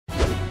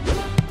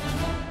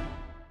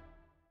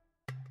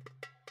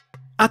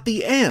At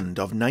the end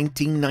of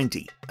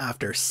 1990,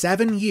 after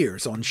 7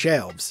 years on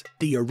shelves,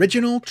 the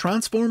original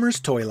Transformers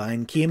toy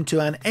line came to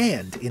an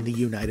end in the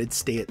United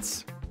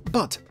States.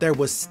 But there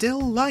was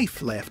still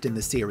life left in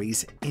the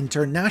series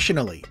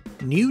internationally.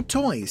 New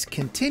toys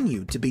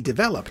continued to be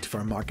developed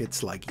for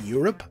markets like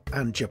Europe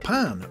and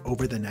Japan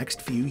over the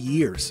next few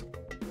years.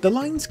 The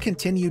line's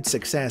continued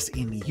success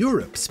in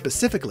Europe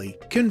specifically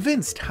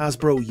convinced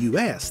Hasbro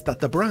US that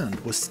the brand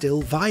was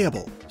still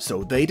viable,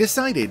 so they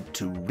decided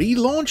to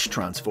relaunch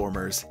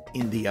Transformers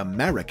in the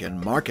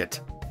American market.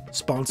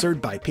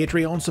 Sponsored by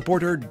Patreon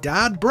supporter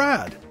Dad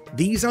Brad,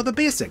 these are the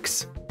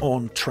basics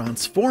on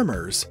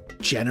Transformers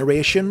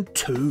Generation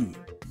 2.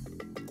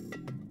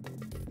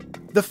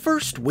 The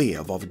first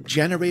wave of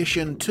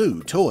Generation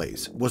 2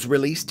 toys was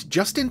released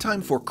just in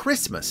time for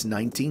Christmas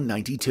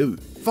 1992,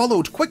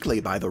 followed quickly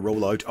by the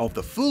rollout of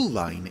the full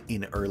line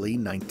in early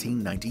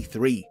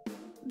 1993.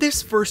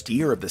 This first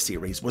year of the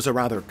series was a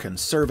rather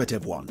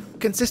conservative one,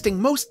 consisting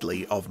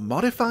mostly of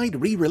modified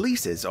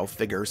re-releases of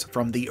figures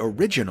from the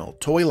original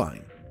toy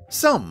line.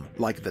 Some,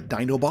 like the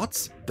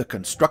Dinobots, the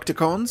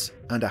Constructicons,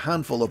 and a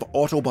handful of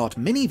Autobot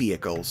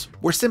mini-vehicles,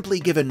 were simply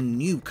given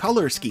new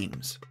colour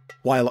schemes,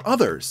 while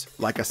others,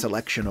 like a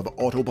selection of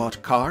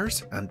Autobot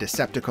cars and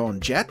Decepticon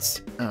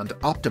jets, and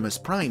Optimus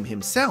Prime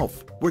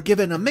himself, were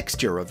given a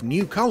mixture of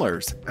new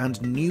colours and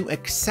new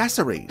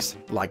accessories,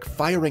 like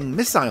firing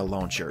missile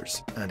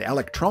launchers and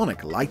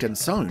electronic light and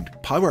sound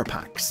power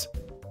packs.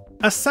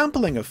 A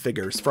sampling of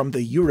figures from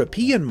the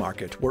European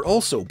market were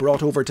also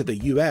brought over to the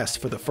US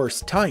for the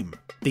first time.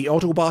 The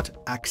Autobot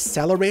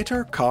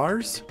Accelerator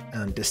cars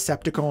and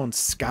Decepticon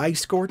Sky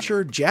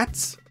Scorcher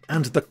jets,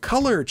 and the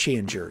Colour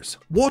Changers,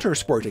 water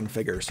squirting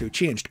figures who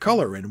changed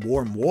colour in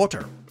warm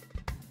water.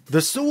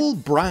 The sole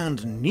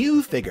brand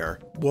new figure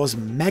was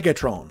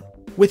Megatron,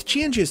 with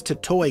changes to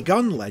toy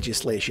gun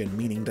legislation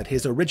meaning that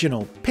his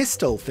original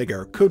pistol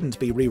figure couldn't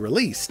be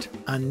re-released.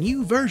 A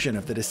new version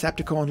of the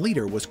Decepticon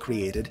leader was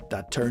created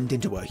that turned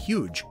into a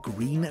huge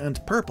green and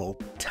purple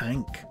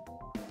tank.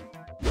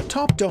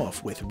 Topped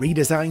off with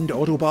redesigned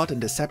Autobot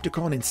and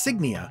Decepticon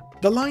insignia,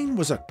 the line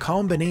was a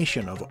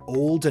combination of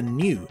old and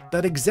new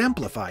that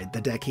exemplified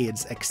the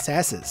decade's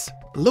excesses,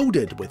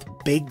 loaded with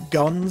big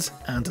guns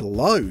and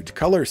loud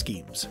colour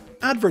schemes,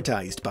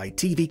 advertised by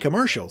TV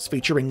commercials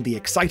featuring the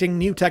exciting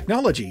new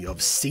technology of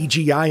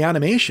CGI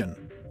animation.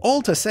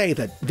 All to say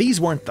that these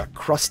weren't the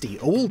crusty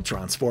old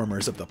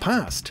Transformers of the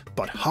past,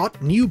 but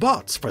hot new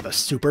bots for the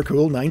super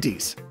cool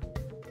 90s.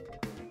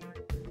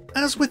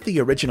 As with the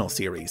original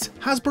series,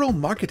 Hasbro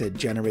marketed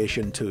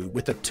Generation 2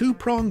 with a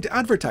two-pronged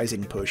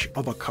advertising push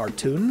of a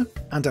cartoon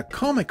and a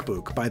comic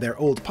book by their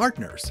old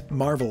partners,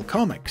 Marvel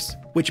Comics,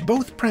 which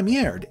both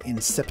premiered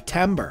in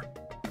September.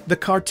 The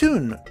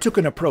cartoon took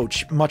an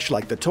approach much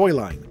like the toy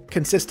line,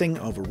 consisting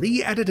of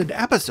re-edited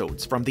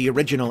episodes from the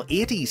original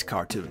 80s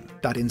cartoon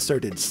that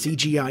inserted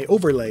CGI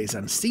overlays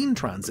and scene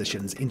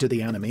transitions into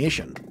the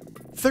animation.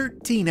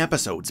 13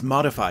 episodes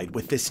modified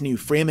with this new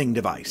framing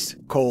device,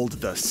 called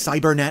the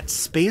Cybernet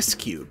Space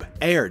Cube,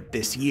 aired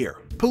this year,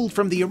 pulled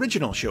from the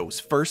original show's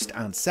first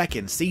and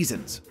second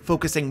seasons,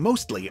 focusing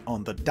mostly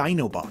on the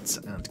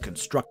Dinobots and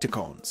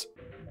Constructicons.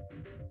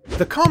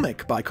 The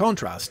comic, by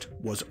contrast,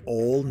 was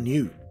all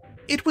new.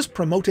 It was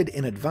promoted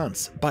in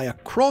advance by a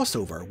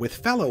crossover with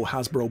fellow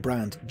Hasbro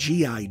brand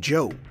G.I.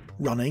 Joe.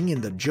 Running in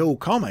the Joe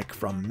comic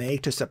from May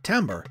to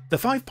September, the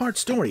 5-part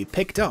story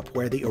picked up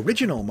where the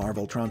original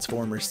Marvel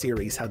Transformers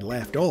series had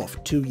left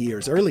off 2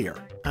 years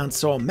earlier, and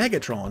saw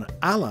Megatron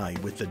ally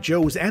with the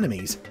Joe's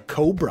enemies,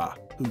 Cobra,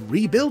 who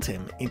rebuilt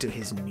him into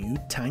his new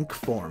tank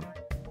form.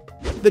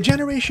 The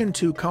Generation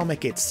 2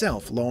 comic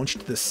itself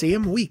launched the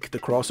same week the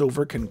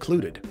crossover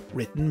concluded,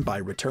 written by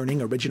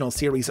returning original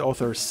series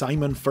author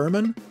Simon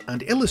Furman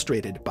and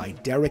illustrated by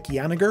Derek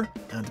Yaniger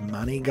and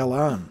Manny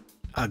Galan.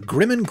 A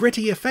grim and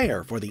gritty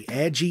affair for the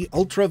edgy,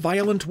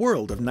 ultra-violent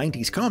world of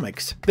 90s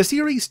comics, the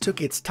series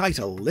took its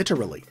title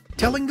literally,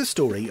 telling the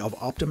story of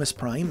Optimus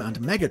Prime and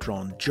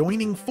Megatron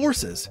joining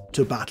forces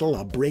to battle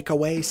a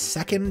breakaway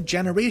second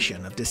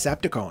generation of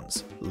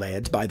Decepticons,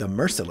 led by the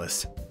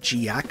merciless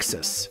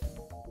G-Axis.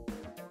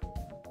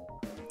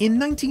 In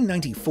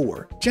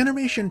 1994,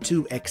 Generation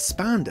 2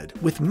 expanded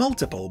with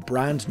multiple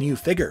brand new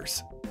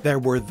figures. There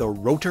were the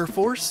Rotor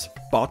Force,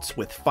 bots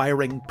with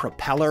firing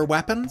propeller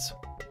weapons,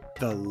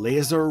 the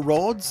Laser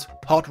Rods,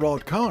 hot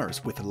rod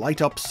cars with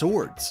light-up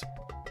swords,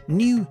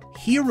 new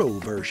hero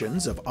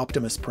versions of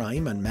Optimus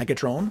Prime and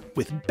Megatron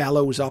with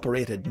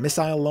bellows-operated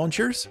missile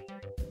launchers,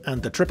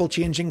 and the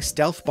triple-changing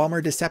stealth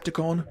bomber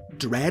Decepticon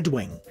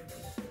Dreadwing.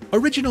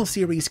 Original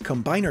series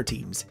combiner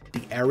teams,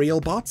 the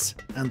Aerial Bots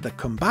and the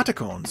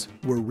Combaticons,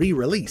 were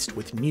re-released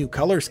with new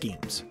colour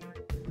schemes.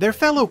 Their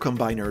fellow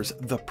combiners,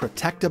 the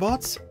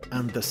Protectobots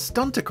and the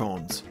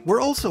Stunticons, were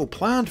also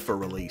planned for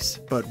release,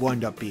 but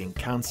wound up being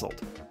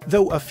cancelled.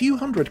 Though a few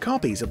hundred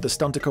copies of the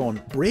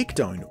Stunticon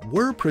Breakdown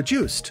were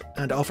produced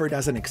and offered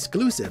as an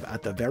exclusive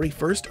at the very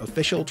first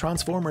official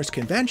Transformers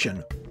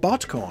convention,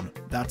 BotCon,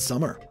 that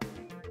summer.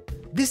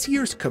 This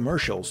year's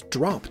commercials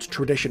dropped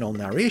traditional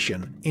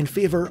narration in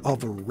favour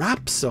of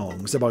rap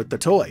songs about the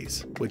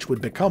toys, which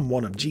would become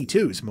one of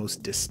G2's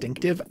most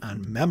distinctive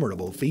and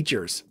memorable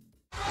features.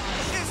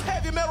 It's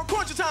heavy metal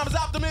cruncher time as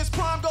Optimus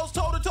Prime goes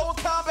toe-to-toe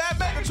with Combat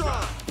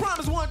Megatron. Prime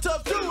is one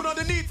tough dude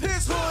underneath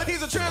his hood.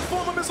 He's a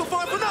Transformer missile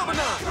fun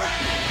phenomenon.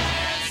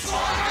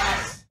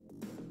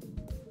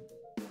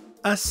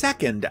 A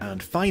second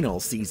and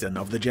final season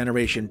of the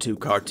Generation 2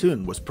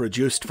 cartoon was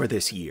produced for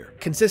this year,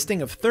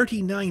 consisting of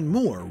 39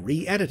 more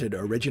re-edited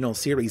original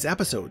series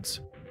episodes.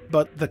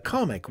 But the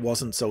comic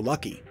wasn't so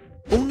lucky.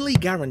 Only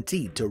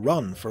guaranteed to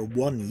run for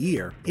 1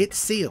 year, its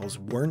sales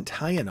weren't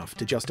high enough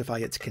to justify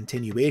its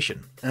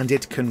continuation, and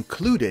it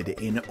concluded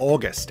in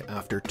August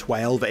after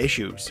 12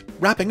 issues,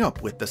 wrapping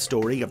up with the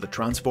story of the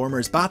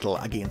Transformers' battle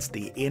against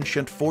the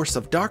ancient force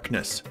of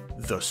darkness,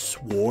 the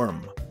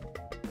Swarm.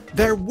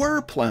 There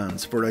were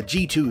plans for a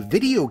G2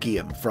 video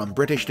game from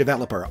British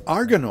developer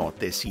Argonaut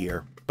this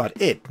year, but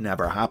it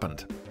never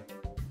happened.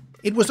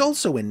 It was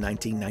also in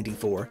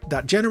 1994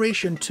 that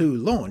Generation 2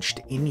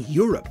 launched in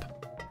Europe.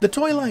 The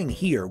toy line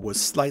here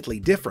was slightly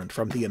different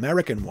from the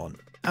American one,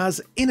 as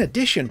in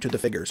addition to the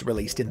figures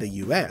released in the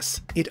US,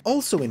 it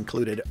also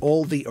included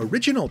all the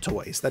original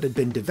toys that had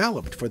been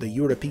developed for the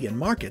European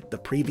market the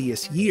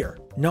previous year,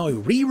 now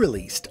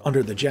re-released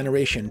under the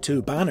Generation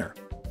 2 banner.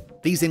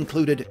 These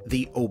included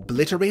the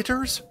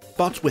Obliterators,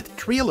 bots with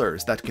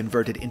trailers that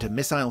converted into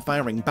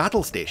missile-firing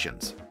battle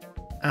stations,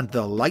 and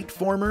the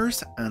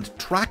Lightformers and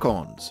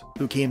Track-Ons,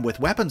 who came with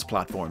weapons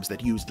platforms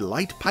that used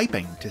light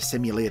piping to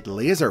simulate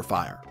laser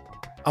fire,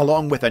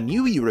 along with a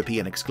new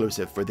European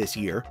exclusive for this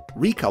year,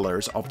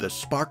 recolors of the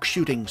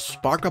spark-shooting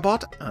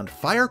Sparkabot and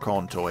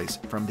Firecon toys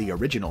from the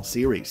original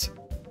series.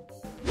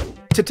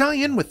 To tie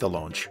in with the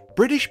launch,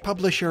 British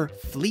publisher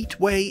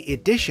Fleetway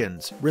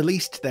Editions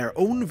released their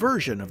own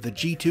version of the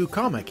G2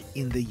 comic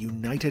in the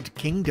United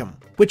Kingdom,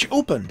 which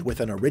opened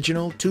with an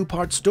original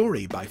two-part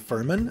story by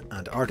Furman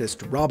and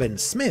artist Robin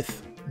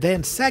Smith,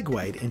 then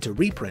segued into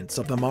reprints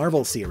of the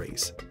Marvel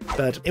series.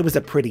 But it was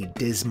a pretty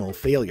dismal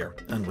failure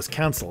and was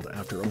cancelled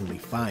after only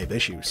 5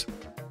 issues.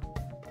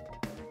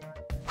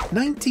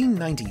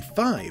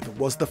 1995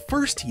 was the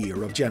first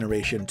year of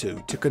Generation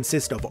 2 to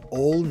consist of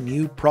all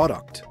new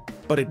product,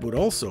 but it would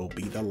also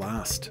be the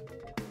last.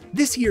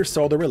 This year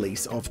saw the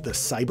release of the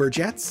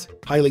Cyberjets,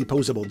 highly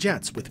posable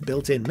jets with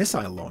built-in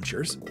missile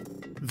launchers,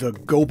 the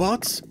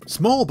GoBots,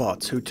 small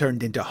bots who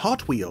turned into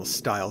Hot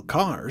Wheels-style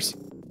cars,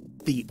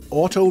 the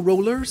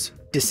Auto-Rollers,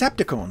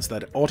 Decepticons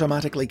that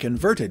automatically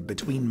converted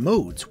between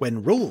modes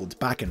when rolled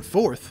back and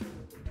forth,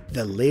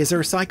 the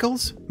Laser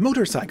Cycles,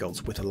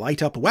 motorcycles with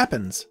light-up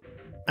weapons,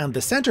 and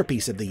the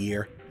centerpiece of the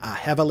year, a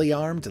heavily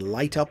armed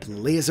light-up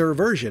laser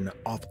version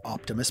of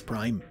Optimus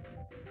Prime.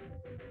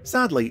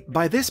 Sadly,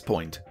 by this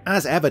point,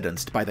 as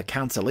evidenced by the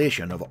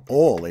cancellation of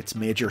all its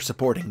major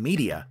supporting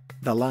media,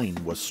 the line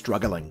was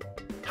struggling.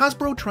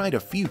 Hasbro tried a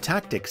few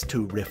tactics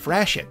to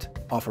refresh it,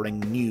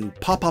 offering new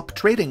pop-up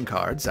trading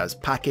cards as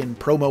pack-in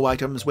promo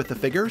items with the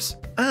figures,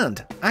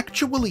 and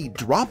actually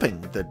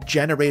dropping the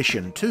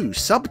Generation 2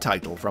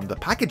 subtitle from the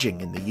packaging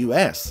in the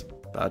US.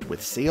 But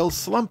with sales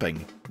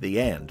slumping,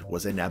 the end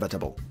was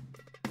inevitable.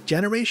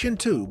 Generation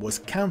 2 was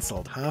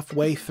cancelled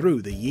halfway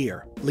through the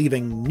year,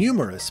 leaving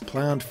numerous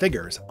planned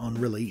figures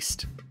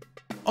unreleased.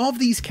 Of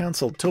these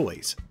cancelled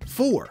toys,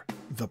 4,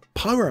 the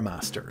Power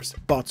Masters,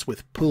 bots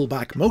with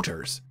pullback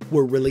motors,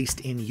 were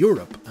released in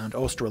Europe and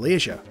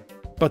Australasia,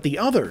 but the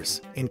others,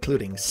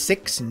 including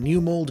 6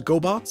 new mold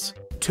GoBots,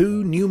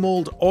 2 new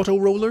mold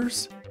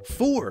Auto-Rollers,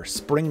 4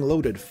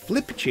 spring-loaded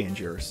Flip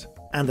Changers,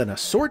 and an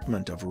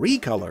assortment of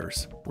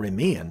recolors,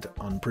 remained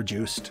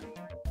unproduced.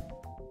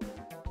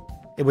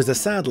 It was a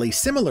sadly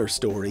similar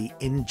story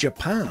in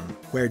Japan,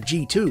 where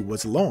G2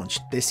 was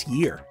launched this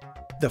year.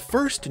 The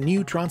first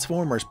new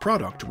Transformers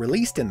product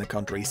released in the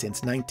country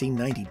since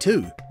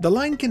 1992, the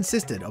line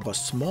consisted of a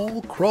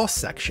small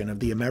cross-section of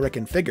the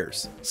American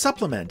figures,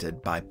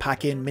 supplemented by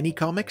pack-in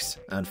mini-comics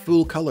and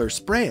full-colour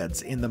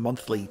spreads in the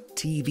monthly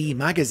TV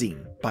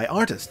magazine by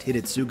artist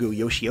Hidetsugu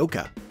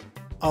Yoshioka.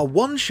 A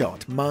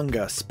one-shot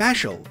manga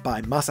special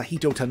by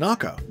Masahito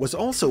Tanaka was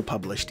also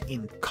published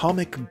in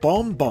Comic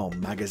Bomb Bomb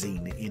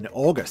magazine in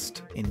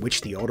August, in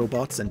which the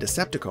Autobots and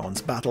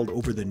Decepticons battled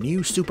over the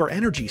new super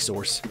energy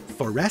source,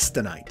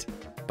 Forestonite.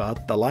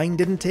 But the line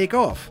didn't take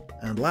off,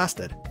 and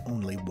lasted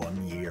only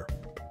 1 year.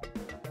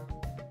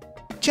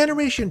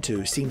 Generation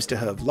 2 seems to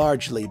have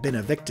largely been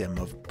a victim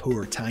of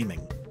poor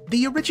timing.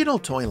 The original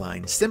toy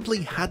line simply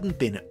hadn't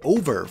been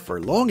over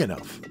for long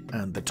enough,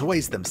 and the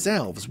toys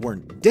themselves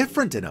weren't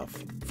different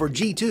enough for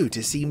G2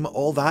 to seem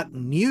all that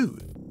new.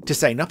 To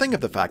say nothing of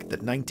the fact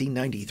that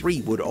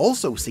 1993 would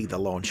also see the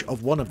launch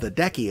of one of the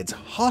decade's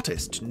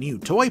hottest new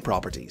toy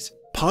properties,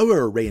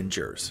 Power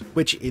Rangers,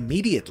 which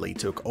immediately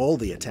took all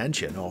the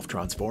attention off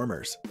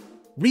Transformers.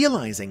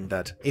 Realizing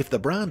that if the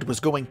brand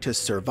was going to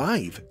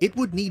survive, it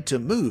would need to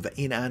move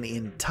in an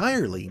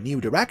entirely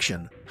new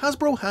direction,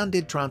 Hasbro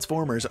handed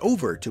Transformers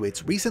over to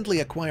its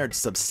recently acquired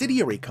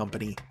subsidiary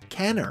company,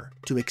 Kenner,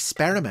 to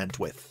experiment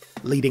with,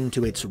 leading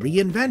to its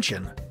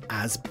reinvention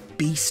as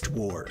Beast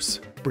Wars,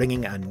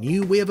 bringing a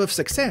new wave of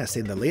success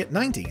in the late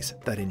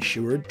 90s that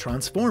ensured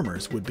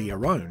Transformers would be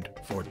around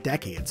for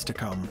decades to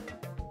come.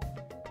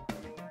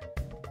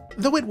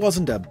 Though it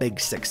wasn't a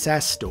big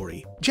success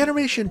story,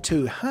 Generation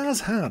 2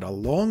 has had a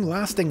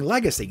long-lasting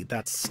legacy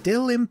that's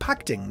still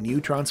impacting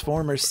new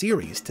Transformers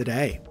series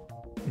today.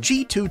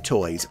 G2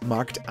 toys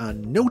marked a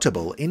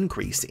notable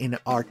increase in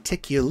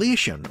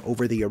articulation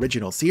over the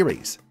original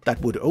series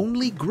that would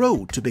only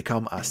grow to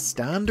become a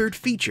standard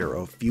feature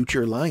of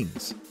future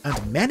lines,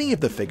 and many of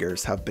the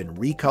figures have been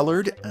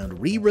recolored and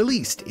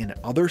re-released in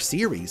other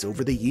series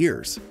over the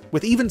years,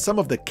 with even some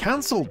of the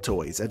cancelled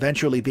toys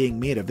eventually being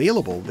made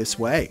available this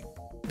way.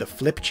 The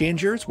Flip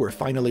Changers were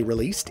finally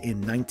released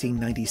in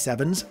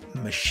 1997's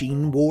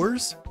Machine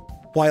Wars,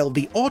 while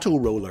the Auto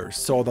Rollers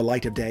saw the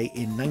light of day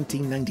in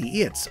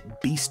 1998's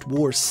Beast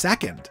Wars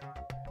 2nd,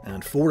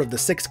 and 4 of the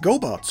 6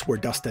 GoBots were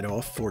dusted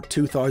off for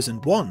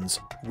 2001's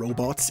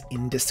Robots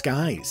in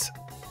Disguise.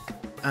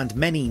 And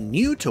many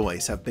new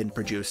toys have been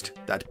produced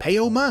that pay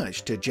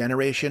homage to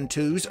Generation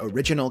 2's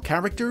original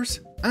characters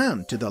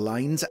and to the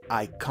line's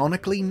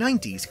iconically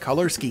 90s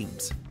colour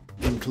schemes,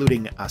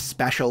 including a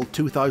special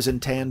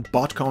 2010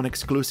 BotCon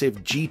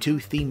exclusive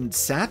G2 themed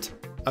set,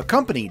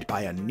 accompanied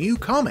by a new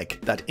comic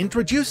that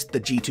introduced the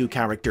G2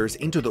 characters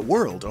into the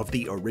world of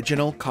the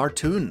original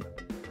cartoon.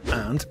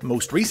 And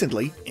most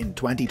recently, in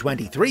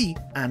 2023,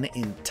 an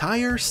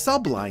entire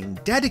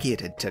subline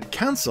dedicated to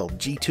cancelled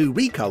G2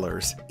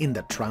 recolors in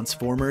the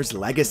Transformers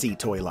Legacy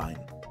toy line.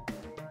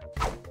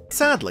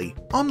 Sadly,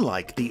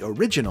 unlike the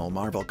original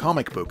Marvel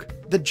comic book,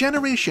 the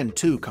Generation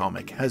 2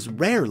 comic has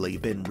rarely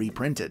been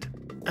reprinted,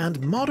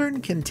 and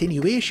modern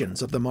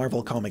continuations of the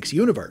Marvel Comics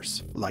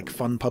universe, like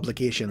Fun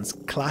Publications'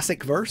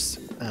 Classic Verse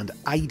and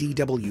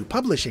IDW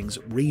Publishing's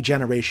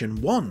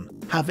Regeneration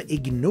 1, have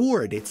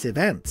ignored its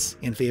events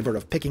in favour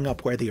of picking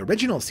up where the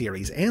original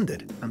series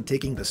ended and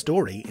taking the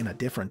story in a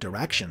different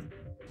direction.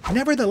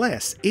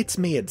 Nevertheless, it's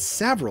made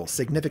several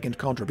significant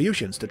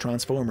contributions to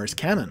Transformers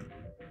canon.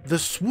 The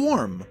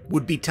Swarm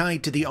would be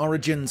tied to the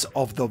origins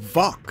of the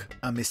Vok,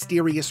 a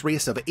mysterious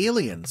race of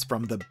aliens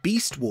from the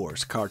Beast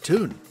Wars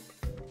cartoon.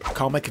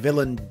 Comic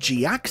villain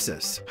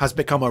G-Axis has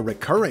become a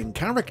recurring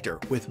character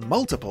with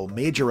multiple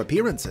major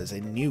appearances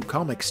in new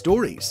comic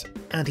stories,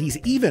 and he's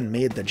even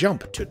made the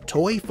jump to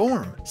toy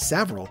form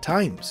several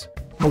times.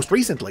 Most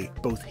recently,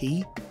 both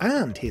he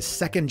and his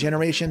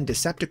second-generation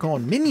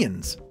Decepticon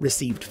minions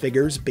received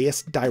figures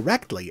based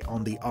directly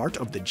on the art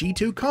of the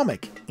G2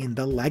 comic in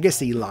the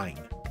Legacy line.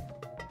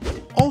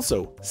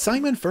 Also,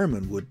 Simon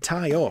Furman would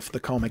tie off the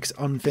comic's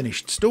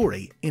unfinished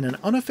story in an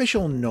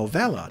unofficial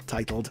novella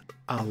titled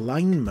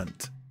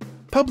Alignment.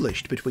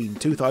 Published between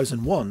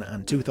 2001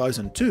 and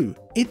 2002,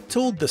 it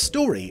told the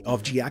story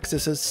of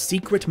G-Axis'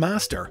 secret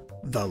master,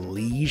 the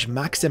Liege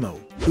Maximo,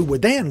 who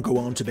would then go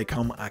on to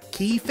become a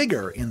key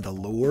figure in the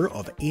lore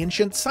of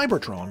ancient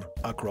Cybertron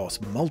across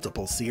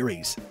multiple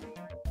series.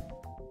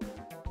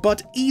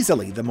 But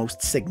easily the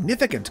most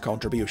significant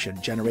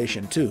contribution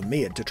Generation 2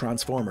 made to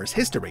Transformers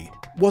history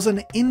was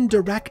an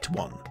indirect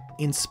one,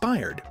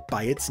 inspired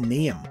by its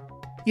name.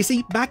 You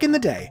see, back in the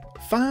day,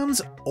 fans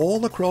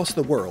all across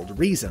the world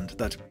reasoned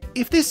that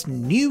if this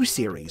new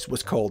series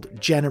was called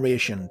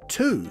Generation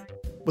 2,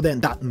 well then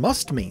that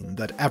must mean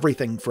that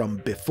everything from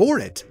before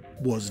it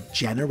was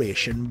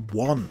Generation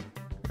 1.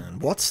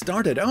 And what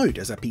started out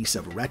as a piece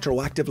of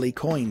retroactively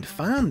coined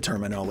fan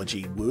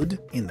terminology would,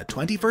 in the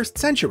 21st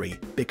century,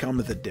 become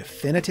the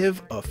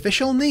definitive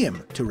official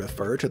name to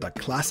refer to the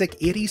classic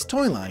 80s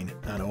toy line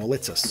and all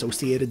its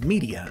associated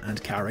media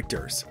and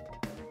characters.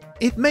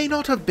 It may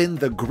not have been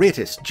the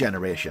greatest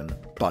generation,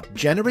 but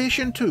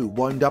Generation 2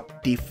 wound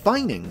up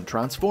defining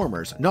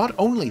Transformers not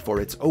only for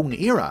its own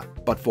era,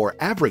 but for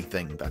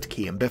everything that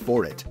came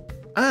before it,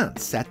 and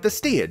set the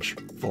stage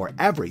for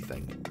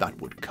everything that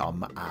would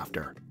come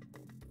after.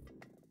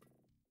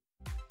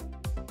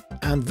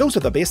 And those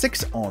are the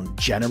basics on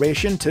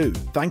Generation 2.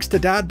 Thanks to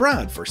Dad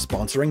Brad for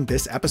sponsoring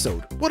this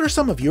episode. What are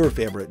some of your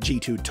favourite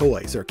G2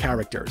 toys or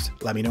characters?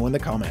 Let me know in the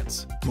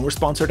comments. More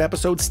sponsored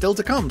episodes still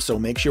to come, so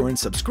make sure and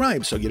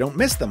subscribe so you don't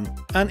miss them.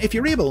 And if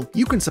you're able,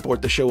 you can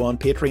support the show on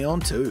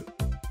Patreon too.